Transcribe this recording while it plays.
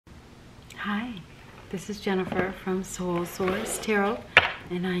Hi, this is Jennifer from Soul Source Tarot,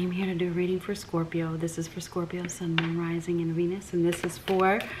 and I am here to do a reading for Scorpio. This is for Scorpio, Sun, Moon, Rising, and Venus, and this is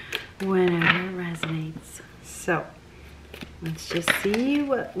for whenever it resonates. So, let's just see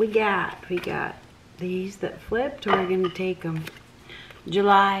what we got. We got these that flipped, or we're going to take them.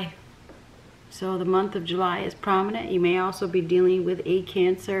 July. So the month of July is prominent. You may also be dealing with a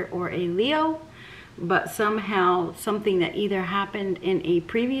Cancer or a Leo, but somehow something that either happened in a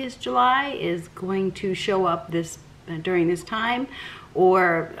previous July is going to show up during this time,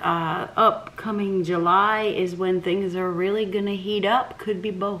 or upcoming July is when things are really going to heat up. Could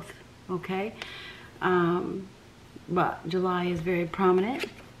be both, okay? But July is very prominent.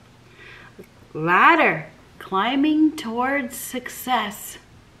 Ladder, climbing towards success.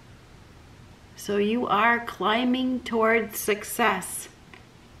 So you are climbing towards success.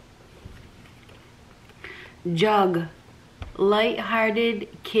 Jug, light-hearted,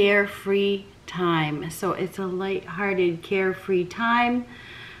 carefree time. So it's a light-hearted, carefree time.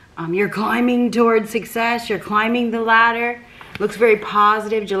 You're climbing towards success. You're climbing the ladder. Looks very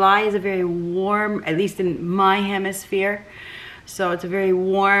positive. July is a very warm, at least in my hemisphere. So it's a very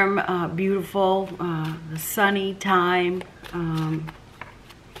warm, beautiful, sunny time.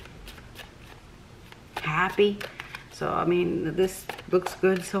 Happy. So, I mean, this looks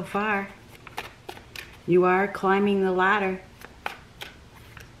good so far. You are climbing the ladder.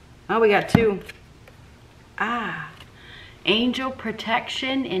 Oh, we got two. Angel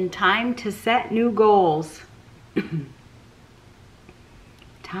protection in time to set new goals.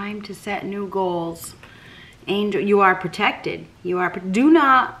 Time to set new goals. Angel, you are protected. Do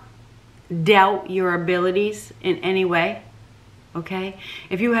not doubt your abilities in any way. Okay?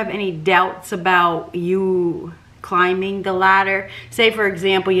 If you have any doubts about you climbing the ladder, say for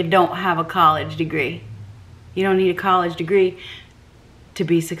example you don't have a college degree. You don't need a college degree to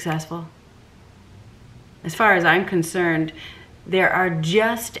be successful. As far as I'm concerned, there are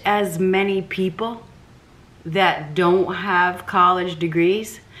just as many people that don't have college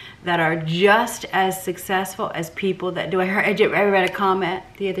degrees that are just as successful as people that do. I read a comment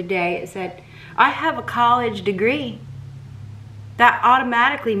the other day. It said, I have a college degree. That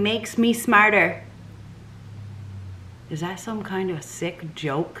automatically makes me smarter. Is that some kind of sick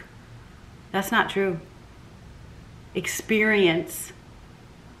joke? That's not true. Experience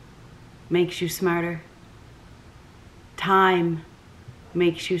makes you smarter. Time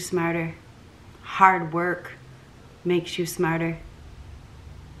makes you smarter. Hard work makes you smarter.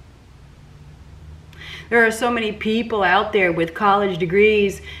 There are so many people out there with college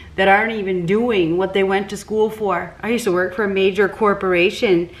degrees that aren't even doing what they went to school for. I used to work for a major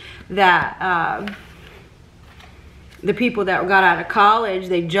corporation that the people that got out of college,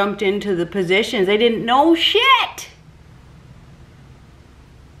 they jumped into the positions. They didn't know shit.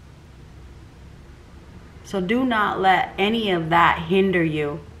 So do not let any of that hinder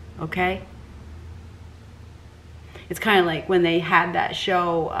you, okay? It's kind of like when they had that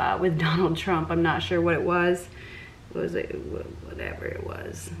show with Donald Trump. I'm not sure what it was. Was it whatever it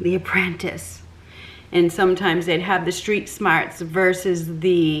was? The Apprentice. And sometimes they'd have the street smarts versus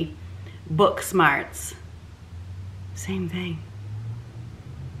the book smarts. Same thing.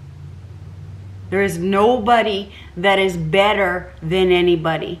 There is nobody that is better than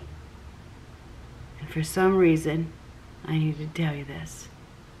anybody. And for some reason, I need to tell you this.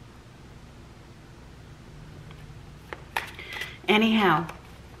 Anyhow,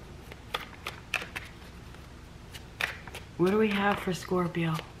 what do we have for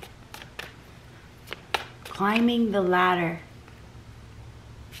Scorpio? Climbing the ladder.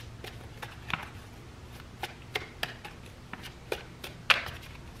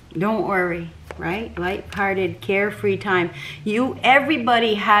 Don't worry, right? Light-hearted, carefree time.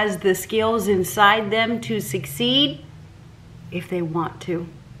 Everybody has the skills inside them to succeed if they want to.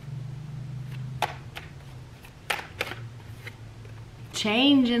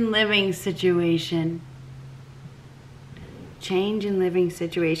 Change in living situation. Change in living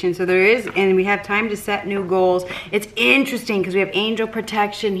situation. So there is, and we have time to set new goals. It's interesting because we have angel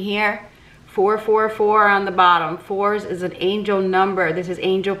protection here. 444 on the bottom. 4s is an angel number. This is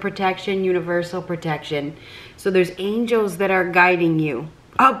angel protection, universal protection. So there's angels that are guiding you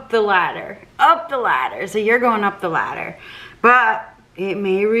up the ladder. Up the ladder. So you're going up the ladder. But it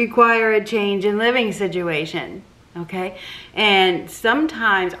may require a change in living situation. Okay? And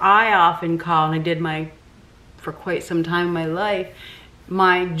sometimes I often call, and I did for quite some time in my life,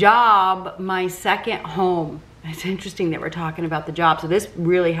 my job, my second home. It's interesting that we're talking about the job. So this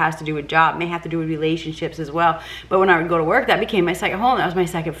really has to do with job. It may have to do with relationships as well. But when I would go to work, that became my second home. That was my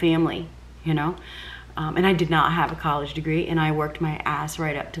second family, you know. And I did not have a college degree, and I worked my ass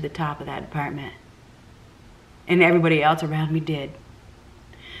right up to the top of that department. And everybody else around me did.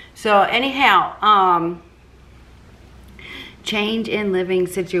 So anyhow, change in living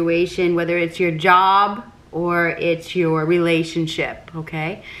situation, whether it's your job or it's your relationship,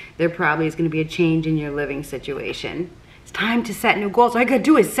 okay? There probably is going to be a change in your living situation. It's time to set new goals. All you got to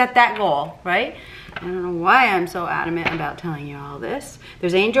do is set that goal, right? I don't know why I'm so adamant about telling you all this.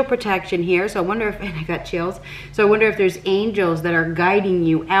 There's angel protection here, so I wonder if, and I got chills, so I wonder if there's angels that are guiding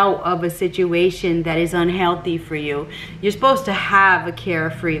you out of a situation that is unhealthy for you. You're supposed to have a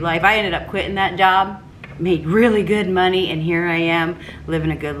carefree life. I ended up quitting that job, made really good money, and here I am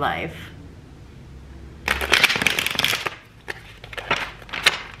living a good life.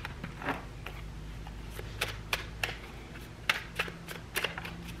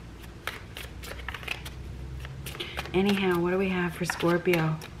 Anyhow, what do we have for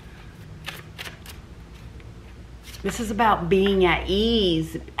Scorpio? This is about being at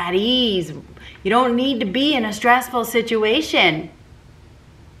ease. At ease. You don't need to be in a stressful situation.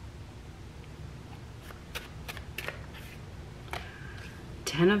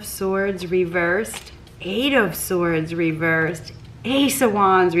 Ten of Swords reversed. Eight of Swords reversed. Ace of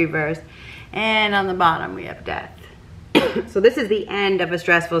Wands reversed. And on the bottom we have Death. So this is the end of a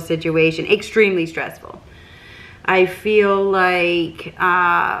stressful situation. Extremely stressful. I feel like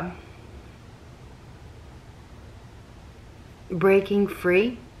breaking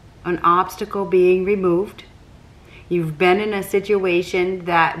free, an obstacle being removed. You've been in a situation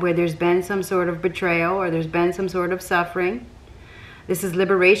where there's been some sort of betrayal or there's been some sort of suffering. This is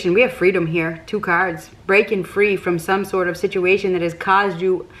liberation. We have freedom here. 2 cards. Breaking free from some sort of situation that has caused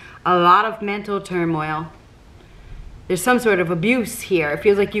you a lot of mental turmoil. There's some sort of abuse here. It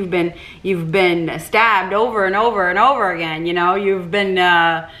feels like you've been stabbed over and over and over again. You know, you've been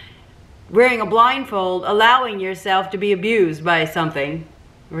wearing a blindfold, allowing yourself to be abused by something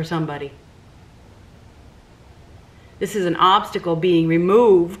or somebody. This is an obstacle being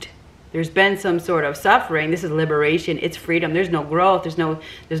removed. There's been some sort of suffering. This is liberation. It's freedom. There's no growth. There's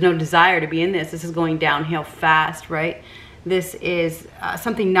no desire to be in this. This is going downhill fast, right? This is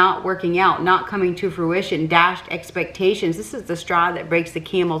something not working out, not coming to fruition, dashed expectations. This is the straw that breaks the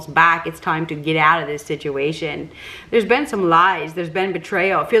camel's back. It's time to get out of this situation. There's been some lies. There's been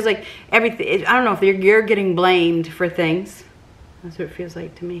betrayal. It feels like everything, I don't know if you're getting blamed for things. That's what it feels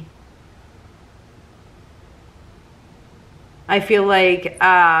like to me. I feel like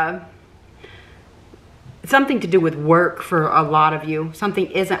something to do with work for a lot of you. Something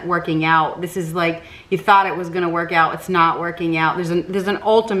isn't working out. This is like you thought it was going to work out. It's not working out. There's an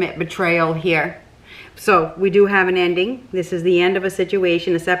ultimate betrayal here. So we do have an ending. This is the end of a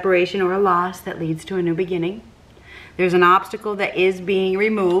situation, a separation or a loss that leads to a new beginning. There's an obstacle that is being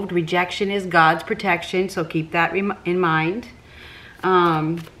removed. Rejection is God's protection, so keep that in mind.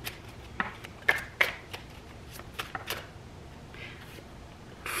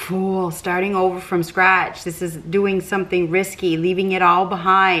 Fool, starting over from scratch. This is doing something risky, leaving it all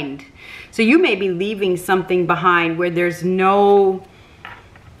behind. So you may be leaving something behind where there's no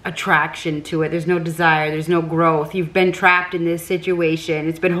attraction to it. There's no desire. There's no growth. You've been trapped in this situation.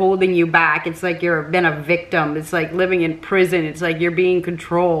 It's been holding you back. It's like you've been a victim. It's like living in prison. It's like you're being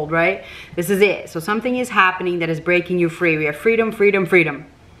controlled, right? This is it. So something is happening that is breaking you free. We have freedom, freedom, freedom.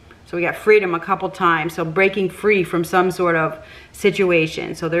 So we got freedom a couple times. So breaking free from some sort of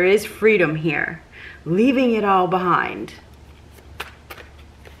situation. So there is freedom here. Leaving it all behind.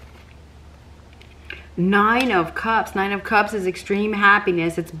 9 of Cups. 9 of Cups is extreme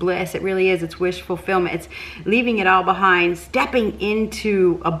happiness. It's bliss. It really is. It's wish fulfillment. It's leaving it all behind. Stepping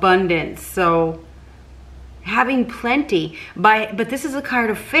into abundance. So having plenty. But this is a card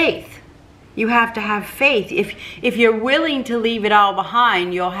of faith. You have to have faith. If you're willing to leave it all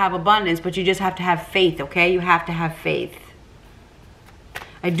behind, you'll have abundance, but you just have to have faith, okay? You have to have faith.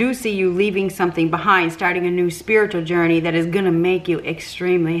 I do see you leaving something behind, starting a new spiritual journey that is going to make you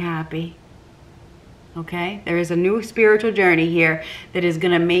extremely happy. Okay? There is a new spiritual journey here that is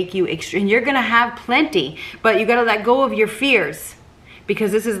going to make you extreme. You're going to have plenty, but you got to let go of your fears.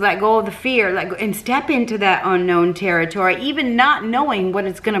 Because this is let go of the fear, and step into that unknown territory, even not knowing what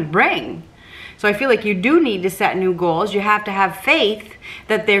it's going to bring. So I feel like you do need to set new goals. You have to have faith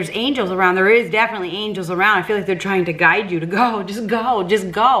that there's angels around. There is definitely angels around. I feel like they're trying to guide you to go. Just go. Just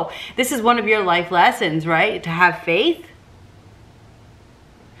go. This is one of your life lessons, right? To have faith.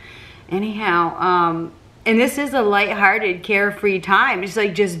 Anyhow, And this is a lighthearted, carefree time. It's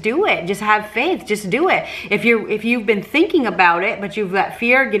like, just do it. Just have faith. Just do it. If you've been thinking about it, but you've let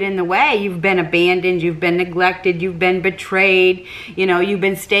fear get in the way, you've been abandoned, you've been neglected, you've been betrayed, you know, you've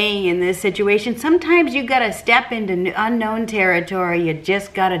been staying in this situation. Sometimes you got to step into unknown territory. You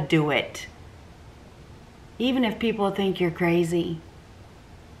just got to do it. Even if people think you're crazy.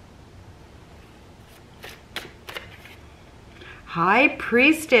 High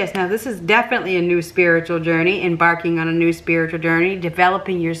Priestess. Now this is definitely a new spiritual journey, embarking on a new spiritual journey,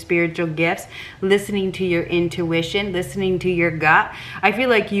 developing your spiritual gifts, listening to your intuition, listening to your gut. I feel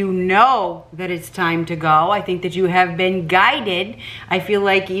like you know that it's time to go. I think that you have been guided. I feel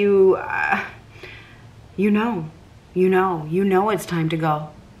like you know it's time to go.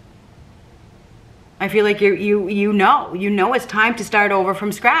 I feel like you know it's time to start over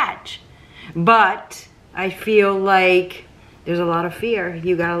from scratch. But I feel like there's a lot of fear.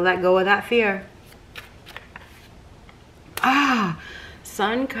 You gotta let go of that fear.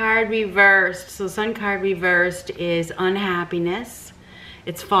 Sun card reversed. So Sun card reversed is unhappiness.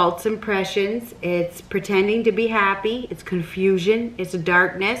 It's false impressions. It's pretending to be happy. It's confusion. It's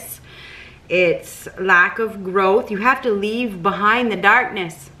darkness. It's lack of growth. You have to leave behind the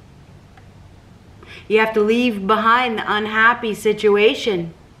darkness. You have to leave behind the unhappy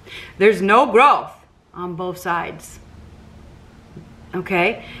situation. There's no growth on both sides.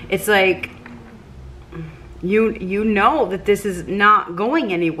 Okay? It's like you know that this is not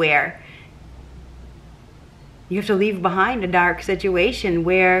going anywhere. You have to leave behind a dark situation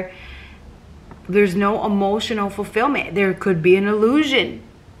where there's no emotional fulfillment. There could be an illusion.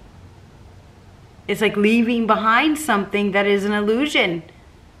 It's like leaving behind something that is an illusion.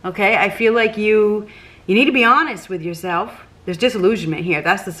 Okay? I feel like you need to be honest with yourself. There's disillusionment here.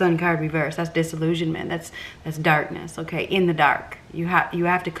 That's the Sun card reverse. That's disillusionment. That's darkness. Okay, in the dark. You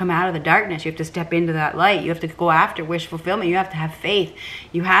have to come out of the darkness. You have to step into that light. You have to go after wish fulfillment. You have to have faith.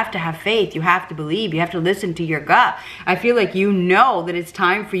 You have to have faith. You have to believe. You have to listen to your gut. I feel like you know that it's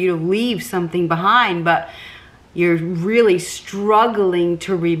time for you to leave something behind, but you're really struggling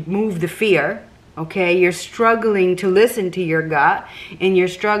to remove the fear. Okay, you're struggling to listen to your gut, and you're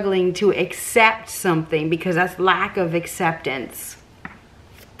struggling to accept something because that's lack of acceptance.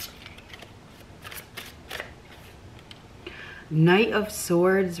 Knight of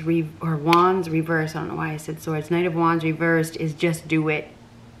Swords or Wands reversed. I don't know why I said swords. Knight of Wands reversed is just do it.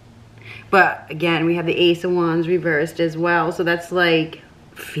 But again, we have the Ace of Wands reversed as well. So that's like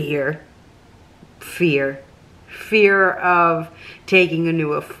fear. Fear. Fear of taking a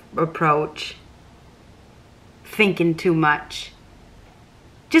new approach. Thinking too much.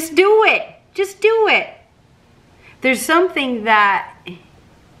 Just do it. Just do it. There's something that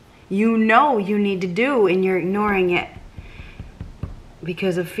you know you need to do and you're ignoring it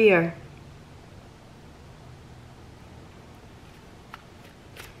because of fear.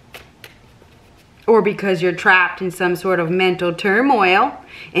 Or because you're trapped in some sort of mental turmoil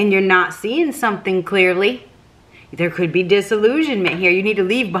and you're not seeing something clearly. There could be disillusionment here. You need to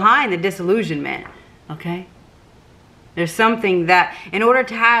leave behind the disillusionment. Okay? There's something that, in order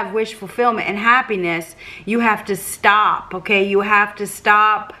to have wish fulfillment and happiness, you have to stop, okay? You have to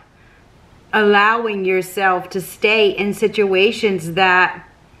stop allowing yourself to stay in situations that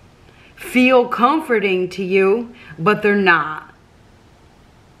feel comforting to you, but they're not.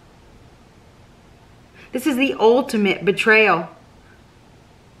 This is the ultimate betrayal.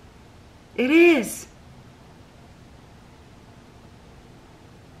 It is.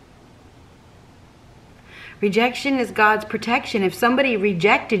 Rejection is God's protection. If somebody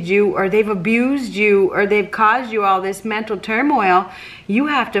rejected you or they've abused you or they've caused you all this mental turmoil, you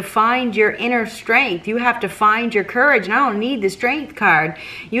have to find your inner strength. You have to find your courage. And I don't need the strength card.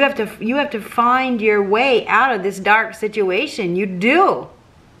 You have to find your way out of this dark situation. You do.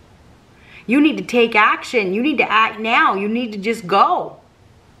 You need to take action. You need to act now. You need to just go.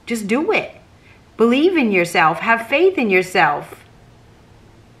 Just do it. Believe in yourself. Have faith in yourself.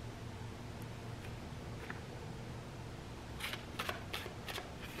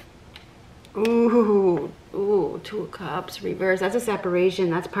 Ooh, Two of Cups, reverse. That's a separation.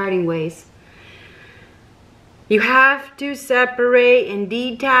 That's parting ways. You have to separate and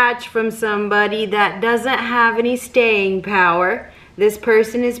detach from somebody that doesn't have any staying power. This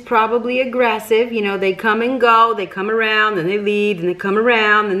person is probably aggressive. You know, they come and go. They come around, then they leave, then they come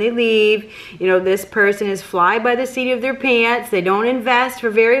around, then they leave. You know, this person is fly by the seat of their pants. They don't invest for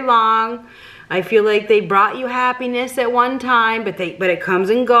very long. I feel like they brought you happiness at one time, but it comes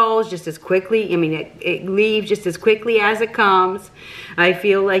and goes just as quickly. I mean, it leaves just as quickly as it comes. I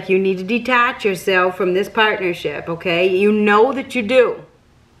feel like you need to detach yourself from this partnership, okay? You know that you do.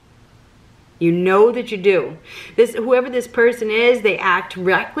 You know that you do. Whoever this person is, they act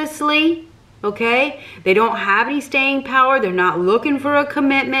recklessly, okay? They don't have any staying power. They're not looking for a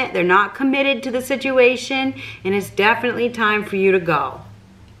commitment. They're not committed to the situation. And it's definitely time for you to go.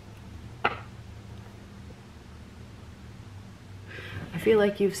 I feel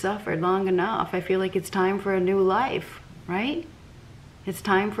like you've suffered long enough. I feel like it's time for a new life, right? It's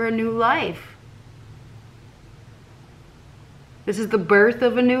time for a new life. This is the birth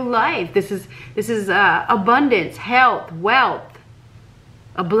of a new life. This is abundance, health, wealth,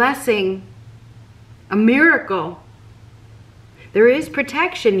 a blessing, a miracle. There is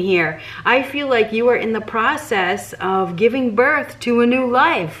protection here. I feel like you are in the process of giving birth to a new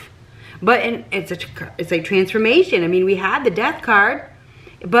life. But it's a transformation. I mean, we had the death card,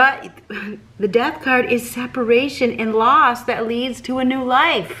 but the death card is separation and loss that leads to a new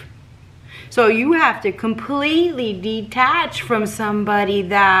life. So you have to completely detach from somebody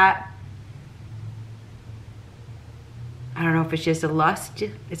that, I don't know if it's just a lust,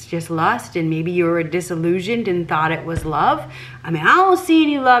 it's just lust, and maybe you were disillusioned and thought it was love. I mean, I don't see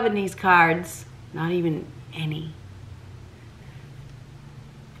any love in these cards, not even any.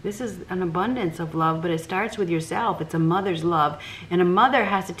 This is an abundance of love, but it starts with yourself. It's a mother's love. And a mother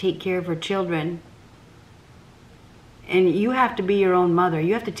has to take care of her children. And you have to be your own mother.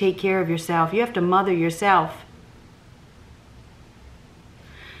 You have to take care of yourself. You have to mother yourself.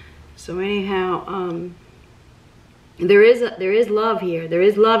 So anyhow, there is love here. There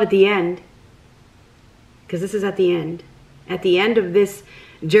is love at the end. Because this is at the end. At the end of this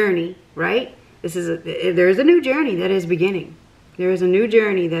journey, right? There is a new journey that is beginning. There is a new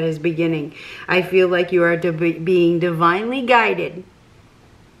journey that is beginning. I feel like you are being divinely guided.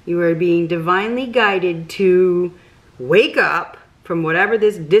 You are being divinely guided to wake up from whatever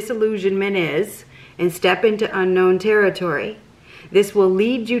this disillusionment is and step into unknown territory. This will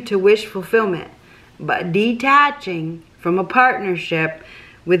lead you to wish fulfillment. But detaching from a partnership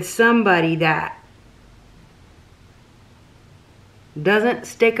with somebody that doesn't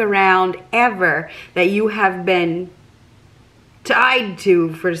stick around ever, that you have been tied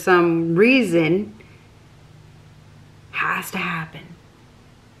to for some reason, has to happen.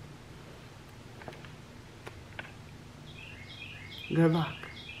 Good luck.